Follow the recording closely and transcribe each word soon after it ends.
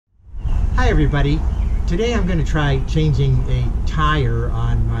Hi everybody. Today I'm going to try changing a tire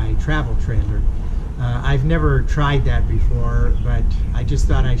on my travel trailer. I've never tried that before, but I just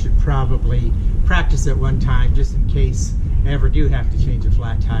thought I should probably practice it one time just in case I ever do have to change a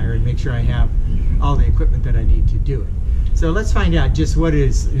flat tire and make sure I have all the equipment that I need to do it. So let's find out just what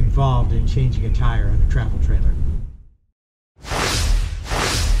is involved in changing a tire on a travel trailer.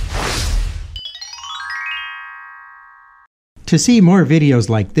 To see more videos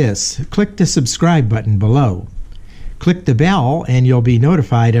like this, click the subscribe button below. Click the bell and you'll be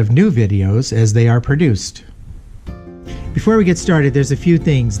notified of new videos as they are produced. Before we get started, there's a few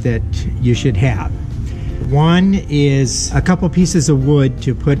things that you should have. One is a couple pieces of wood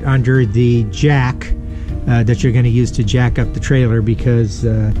to put under the jack that you're going to use to jack up the trailer, because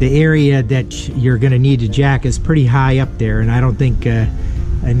the area that you're going to need to jack is pretty high up there, and I don't think a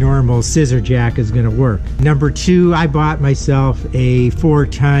normal scissor jack is going to work. Number two, I bought myself a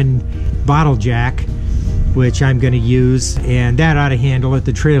 4-ton bottle jack, which I'm going to use, and that ought to handle it.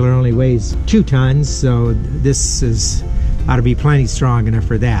 The trailer only weighs 2 tons, so this ought to be plenty strong enough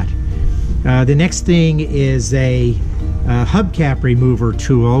for that. The next thing is a hubcap remover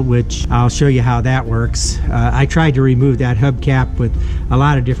tool, which I'll show you how that works. I tried to remove that hubcap with a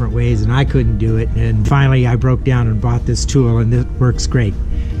lot of different ways and I couldn't do it, and finally I broke down and bought this tool, and it works great.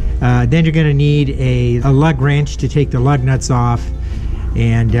 Then you're going to need a lug wrench to take the lug nuts off,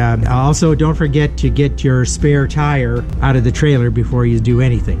 and also don't forget to get your spare tire out of the trailer before you do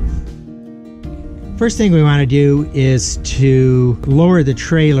anything. First thing we want to do is to lower the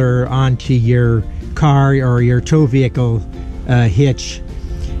trailer onto your car or your tow vehicle hitch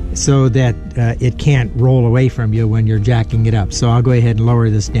so that it can't roll away from you when you're jacking it up. So I'll go ahead and lower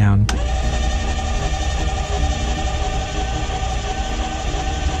this down.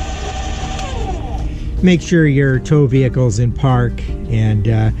 Make sure your tow vehicle's in park, and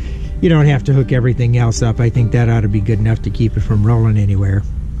you don't have to hook everything else up. I think that ought to be good enough to keep it from rolling anywhere.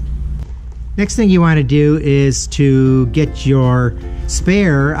 Next thing you want to do is to get your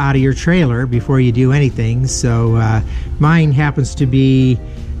spare out of your trailer before you do anything. So mine happens to be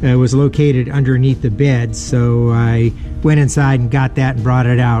was located underneath the bed, so I went inside and got that and brought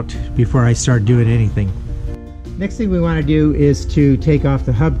it out before I start doing anything. Next thing we want to do is to take off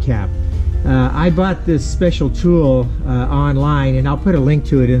the hubcap. I bought this special tool online, and I'll put a link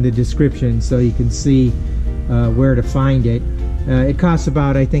to it in the description so you can see where to find it. It costs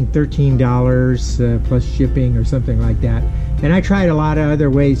about, I think, $13 plus shipping or something like that. And I tried a lot of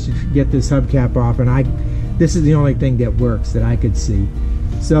other ways to get this hubcap off, and this is the only thing that works that I could see.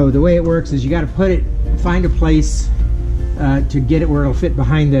 So the way it works is you got to find a place to get it where it'll fit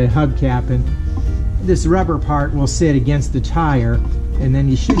behind the hubcap, and this rubber part will sit against the tire, and then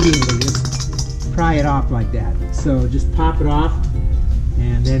you should be able to just pry it off like that. So just pop it off,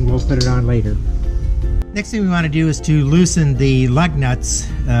 and then we'll put it on later. Next thing we want to do is to loosen the lug nuts.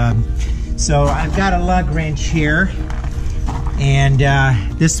 So I've got a lug wrench here, and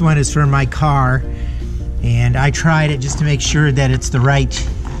this one is for my car, and I tried it just to make sure that it's the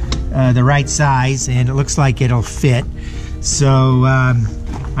right size, and it looks like it'll fit. So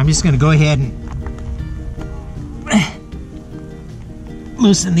I'm just going to go ahead and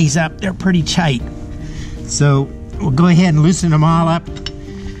loosen these up. They're pretty tight, so we'll go ahead and loosen them all up,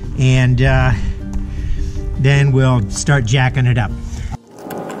 and then we'll start jacking it up.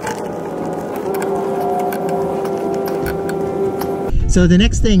 So the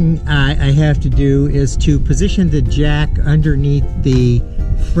next thing I have to do is to position the jack underneath the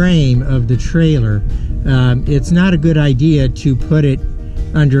frame of the trailer. It's not a good idea to put it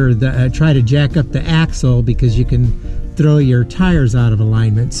under the try to jack up the axle, because you can throw your tires out of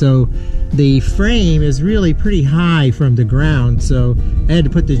alignment. So the frame is really pretty high from the ground, so I had to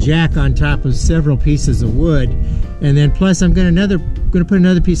put the jack on top of several pieces of wood, and then plus I'm going to put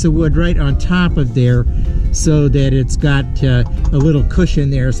another piece of wood right on top of there so that it's got a little cushion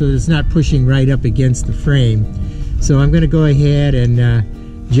there so that it's not pushing right up against the frame. So I'm going to go ahead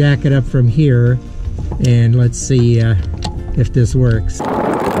and jack it up from here, and let's see if this works.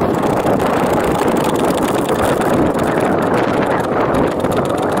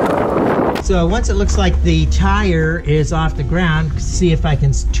 So once it looks like the tire is off the ground, see if I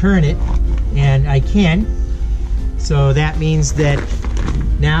can turn it, and I can. So that means that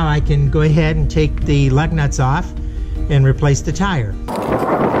now I can go ahead and take the lug nuts off and replace the tire.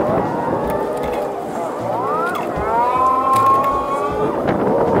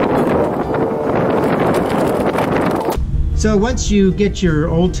 So once you get your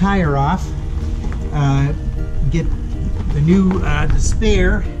old tire off, get the new the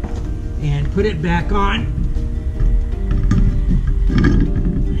spare and put it back on.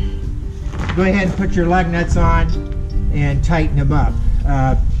 go ahead and put your lug nuts on and tighten them up.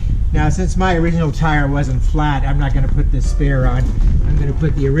 Now, since my original tire wasn't flat, I'm not going to put the spare on. I'm going to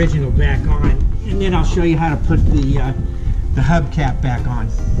put the original back on, and then I'll show you how to put the hubcap back on.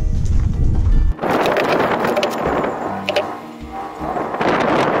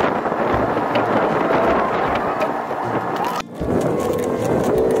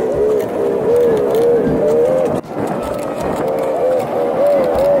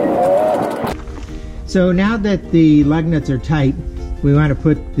 So now that the lug nuts are tight, we want to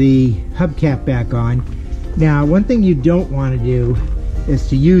put the hubcap back on. Now, one thing you don't want to do is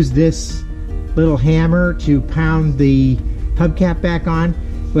to use this little hammer to pound the hubcap back on.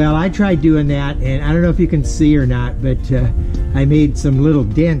 Well, I tried doing that, and I don't know if you can see or not, but I made some little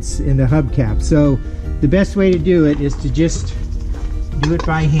dents in the hubcap. So the best way to do it is to just do it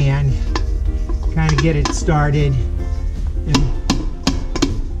by hand, kind of get it started, and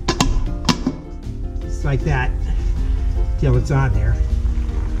just like that till it's on there.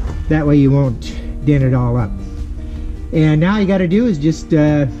 That way you won't dent it all up. And now you got to do is just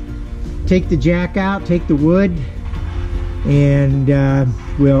take the jack out, take the wood, and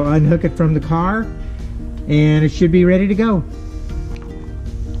we'll unhook it from the car, and it should be ready to go.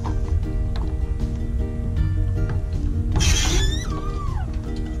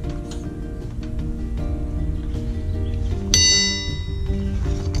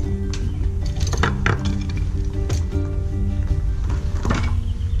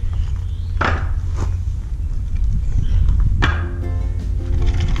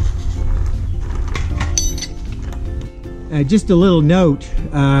 Just a little note,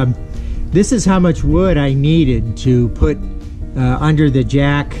 this is how much wood I needed to put under the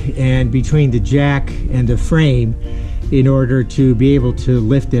jack and between the jack and the frame in order to be able to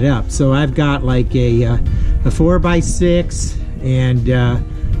lift it up. So I've got like a 4x6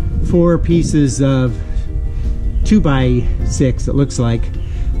 and 4 pieces of 2x6, it looks like.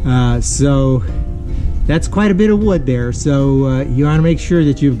 So that's quite a bit of wood there. So you want to make sure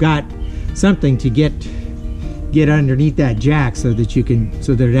that you've got something to get underneath that jack so that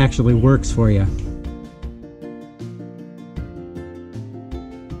it actually works for you.